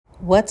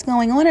What's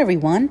going on,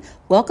 everyone?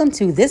 Welcome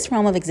to This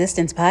Realm of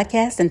Existence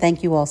podcast, and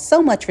thank you all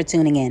so much for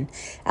tuning in.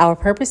 Our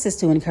purpose is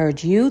to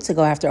encourage you to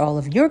go after all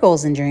of your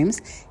goals and dreams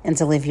and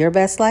to live your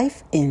best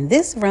life in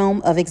this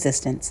realm of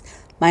existence.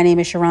 My name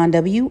is Sharron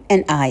W,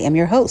 and I am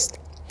your host.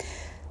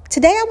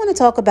 Today, I want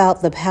to talk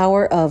about the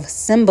power of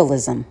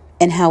symbolism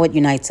and how it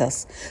unites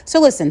us. So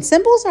listen,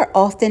 symbols are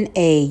often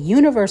a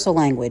universal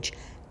language.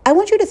 I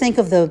want you to think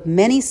of the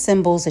many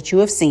symbols that you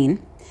have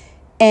seen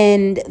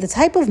and the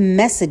type of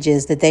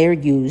messages that they are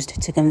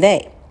used to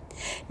convey.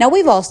 Now,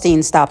 we've all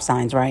seen stop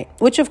signs, right?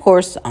 Which, of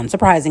course,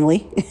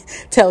 unsurprisingly,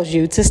 tells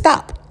you to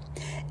stop.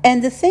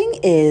 And the thing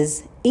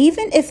is,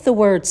 even if the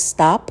word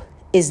stop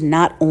is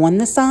not on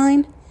the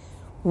sign,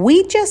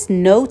 we just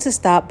know to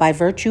stop by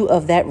virtue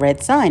of that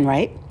red sign,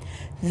 right?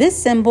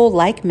 This symbol,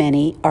 like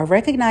many, are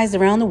recognized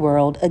around the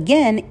world,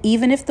 again,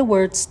 even if the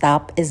word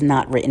stop is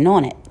not written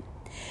on it.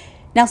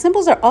 Now,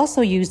 symbols are also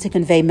used to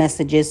convey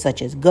messages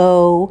such as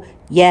go,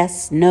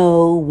 yes,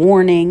 no,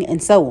 warning,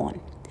 and so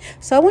on.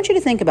 So I want you to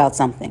think about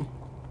something.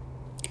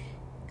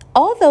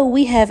 Although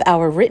we have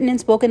our written and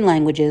spoken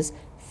languages,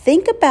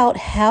 think about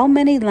how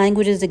many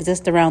languages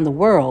exist around the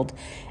world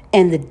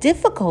and the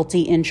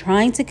difficulty in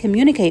trying to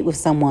communicate with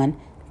someone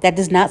that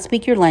does not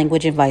speak your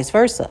language and vice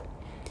versa.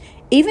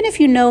 Even if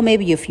you know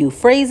maybe a few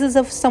phrases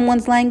of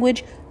someone's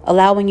language,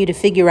 allowing you to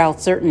figure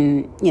out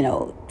certain,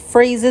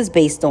 phrases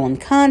based on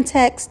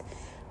context,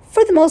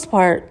 for the most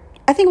part,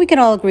 I think we can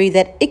all agree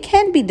that it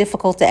can be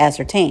difficult to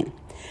ascertain.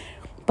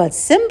 But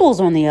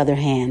symbols, on the other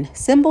hand,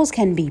 symbols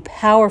can be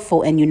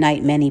powerful and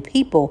unite many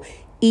people,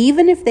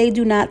 even if they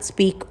do not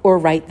speak or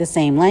write the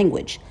same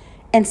language.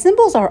 And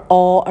symbols are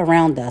all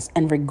around us,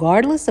 and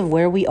regardless of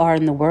where we are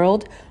in the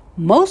world,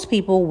 most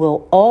people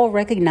will all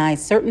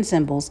recognize certain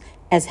symbols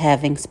as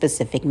having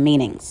specific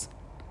meanings.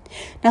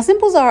 Now,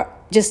 symbols are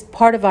just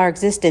part of our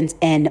existence,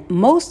 and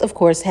most, of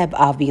course, have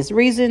obvious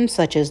reasons,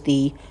 such as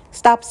the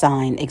stop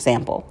sign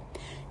example.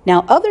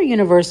 Now, other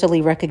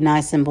universally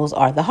recognized symbols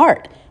are the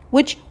heart,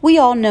 which we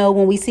all know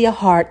when we see a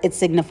heart, it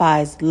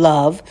signifies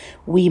love.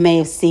 We may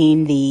have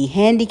seen the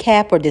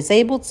handicap or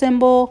disabled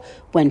symbol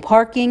when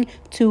parking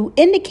to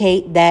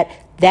indicate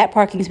that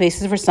parking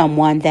space is for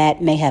someone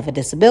that may have a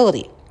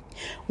disability.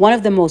 One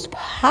of the most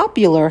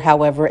popular,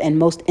 however, and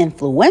most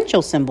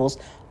influential symbols,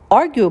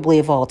 arguably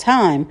of all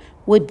time,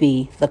 would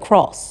be the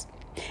cross.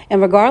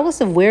 And regardless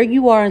of where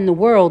you are in the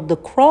world, the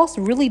cross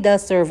really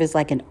does serve as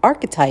like an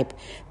archetype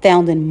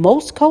found in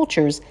most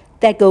cultures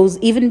that goes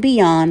even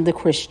beyond the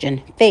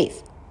Christian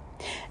faith.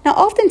 Now,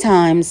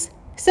 oftentimes,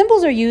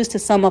 symbols are used to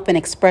sum up an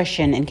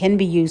expression and can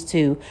be used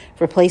to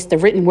replace the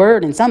written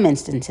word in some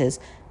instances.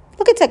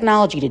 Look at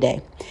technology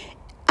today.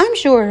 I'm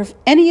sure if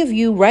any of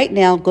you right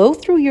now go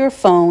through your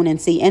phone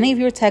and see any of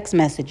your text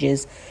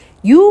messages,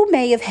 you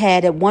may have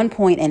had at one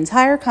point an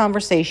entire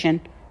conversation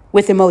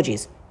with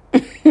emojis.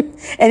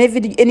 And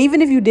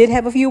even if you did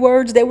have a few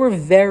words, they were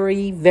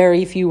very,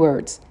 very few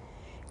words.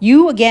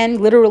 You,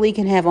 again, literally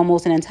can have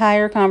almost an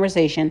entire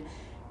conversation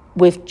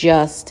with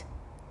just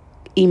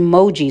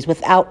emojis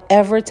without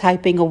ever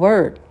typing a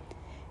word.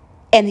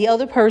 And the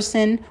other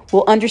person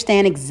will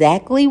understand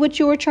exactly what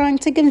you are trying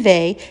to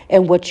convey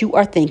and what you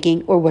are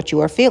thinking or what you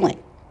are feeling.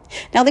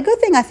 Now, the good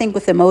thing I think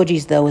with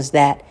emojis, though, is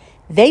that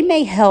they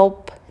may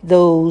help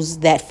those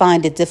that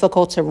find it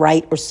difficult to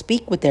write or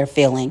speak with their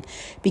feeling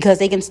because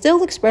they can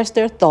still express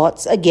their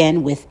thoughts,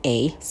 again, with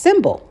a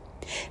symbol.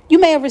 You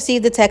may have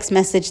received a text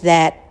message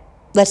that,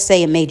 let's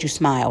say, it made you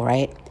smile,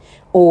 right?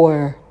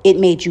 Or it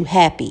made you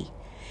happy.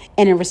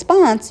 And in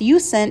response, you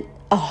sent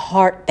a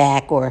heart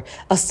back or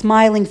a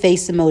smiling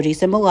face emoji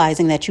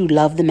symbolizing that you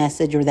love the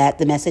message or that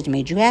the message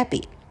made you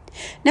happy.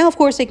 Now, of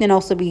course, it can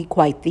also be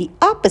quite the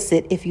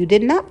opposite if you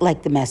did not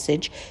like the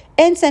message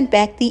and sent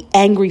back the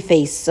angry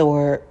face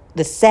or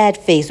the sad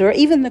face or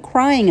even the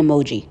crying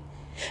emoji.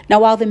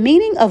 Now, while the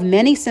meaning of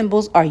many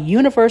symbols are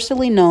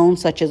universally known,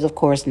 such as, of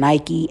course,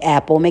 Nike,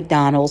 Apple,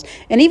 McDonald's,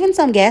 and even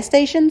some gas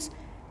stations,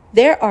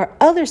 there are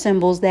other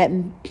symbols that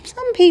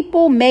some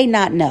people may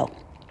not know.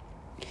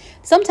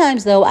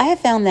 Sometimes, though, I have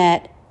found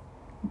that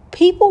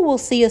people will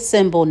see a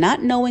symbol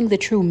not knowing the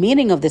true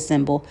meaning of the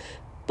symbol,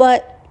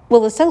 but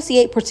will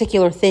associate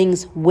particular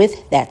things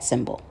with that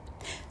symbol.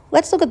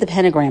 Let's look at the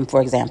pentagram, for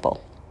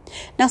example.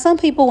 Now, some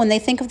people, when they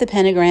think of the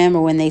pentagram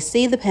or when they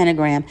see the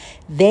pentagram,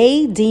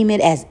 they deem it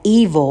as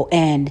evil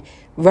and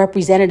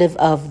representative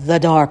of the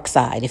dark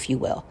side, if you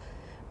will.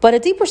 But a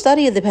deeper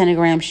study of the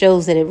pentagram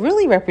shows that it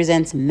really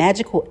represents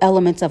magical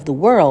elements of the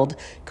world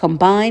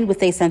combined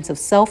with a sense of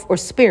self or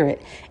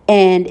spirit.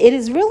 And it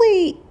is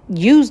really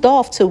used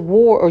to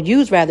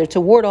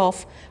ward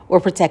off or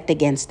protect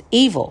against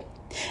evil.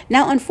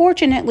 Now,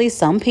 unfortunately,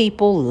 some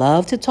people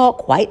love to talk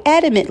quite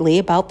adamantly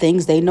about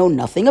things they know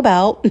nothing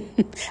about.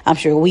 I'm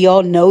sure we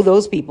all know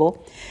those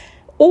people.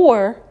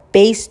 Or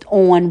based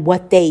on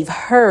what they've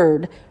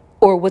heard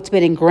or what's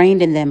been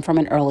ingrained in them from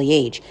an early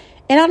age.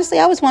 And honestly,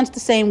 I was once the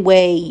same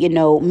way,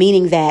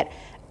 meaning that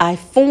I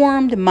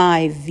formed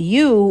my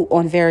view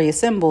on various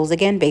symbols,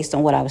 again, based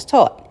on what I was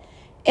taught.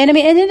 And I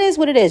mean, and it is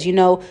what it is.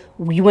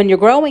 When you're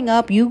growing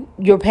up,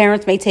 your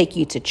parents may take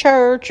you to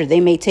church, or they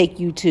may take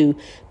you to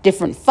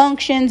different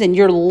functions, and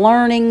you're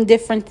learning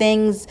different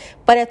things.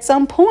 But at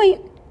some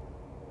point,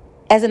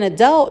 as an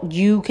adult,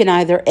 you can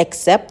either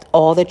accept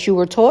all that you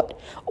were taught,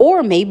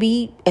 or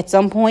maybe at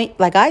some point,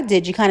 like I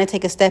did, you kind of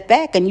take a step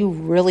back and you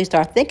really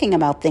start thinking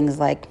about things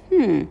like,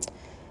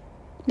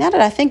 now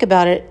that I think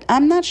about it,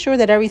 I'm not sure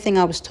that everything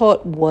I was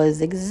taught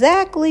was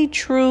exactly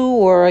true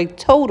or a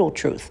total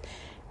truth.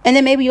 And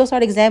then maybe you'll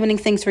start examining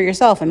things for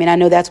yourself. I mean, I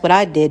know that's what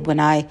I did when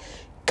I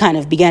kind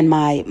of began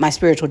my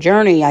spiritual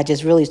journey. I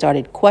just really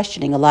started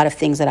questioning a lot of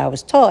things that I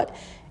was taught.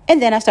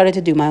 And then I started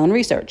to do my own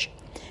research.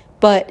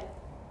 But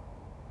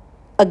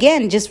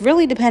again, just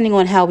really depending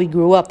on how we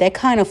grew up, that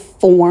kind of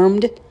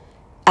formed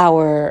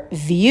our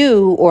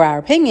view or our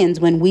opinions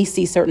when we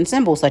see certain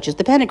symbols, such as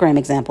the pentagram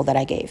example that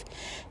I gave.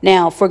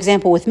 Now, for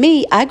example, with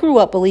me, I grew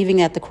up believing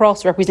that the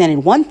cross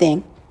represented one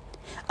thing,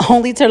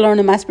 only to learn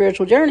in my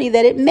spiritual journey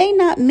that it may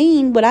not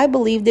mean what I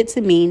believed it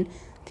to mean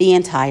the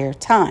entire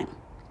time.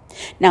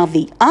 Now,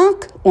 the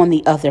Ankh, on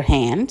the other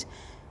hand,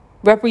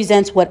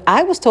 represents what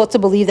I was taught to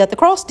believe that the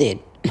cross did,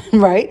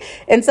 right?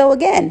 And so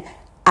again,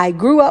 I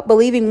grew up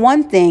believing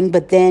one thing,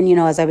 but then,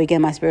 as I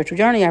began my spiritual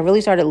journey, I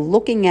really started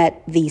looking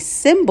at these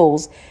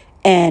symbols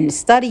and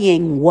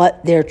studying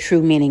what their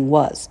true meaning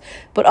was.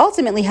 But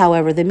ultimately,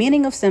 however, the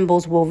meaning of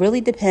symbols will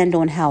really depend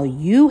on how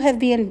you have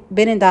been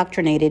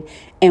indoctrinated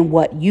and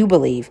what you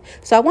believe.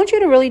 So I want you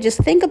to really just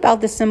think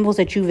about the symbols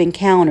that you've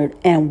encountered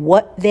and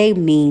what they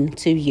mean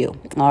to you.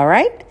 All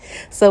right.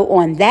 So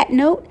on that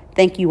note,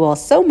 thank you all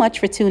so much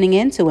for tuning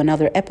in to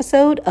another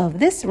episode of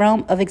This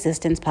Realm of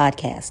Existence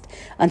podcast.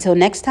 Until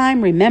next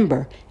time,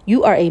 remember,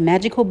 you are a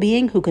magical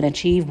being who can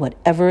achieve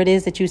whatever it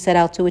is that you set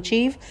out to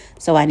achieve.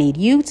 So I need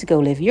you to go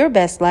live your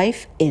best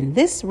life in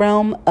this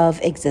realm of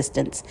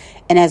existence.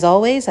 And as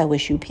always, I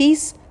wish you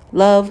peace,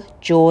 love,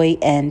 joy,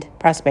 and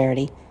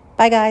prosperity.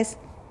 Bye, guys.